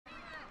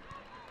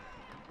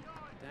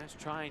Dash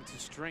trying to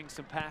string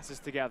some passes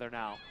together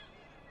now.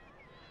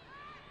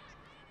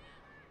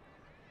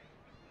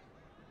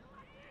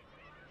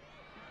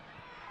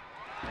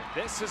 And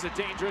this is a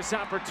dangerous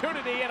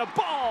opportunity, and a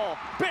ball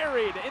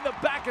buried in the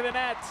back of the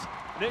net.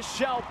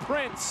 Nichelle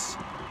Prince,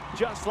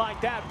 just like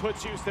that,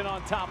 puts Houston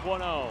on top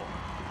 1-0.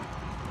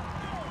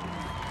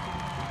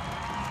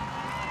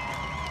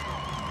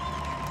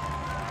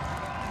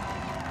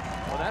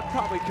 Well, that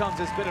probably comes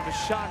as a bit of a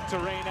shock to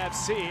Reign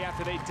FC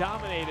after they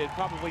dominated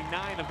probably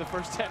 9 of the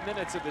first 10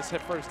 minutes of this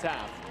first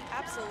half.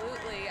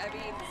 Absolutely. I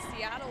mean,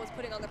 Seattle was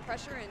putting on the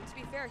pressure, and to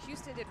be fair,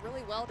 Houston did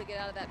really well to get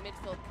out of that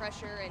midfield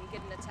pressure and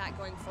get an attack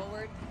going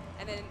forward.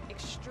 And then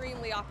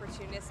extremely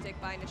opportunistic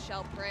by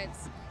Nichelle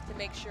Prince to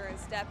make sure and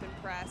step and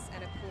press,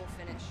 and a cool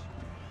finish.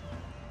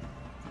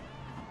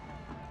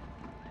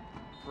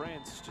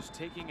 Prince just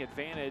taking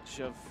advantage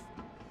of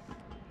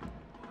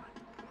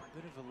a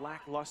bit of a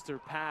lackluster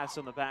pass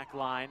on the back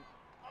line.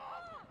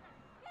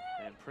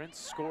 And Prince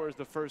scores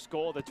the first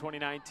goal of the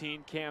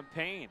 2019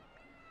 campaign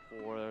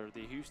for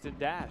the Houston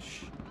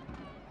Dash.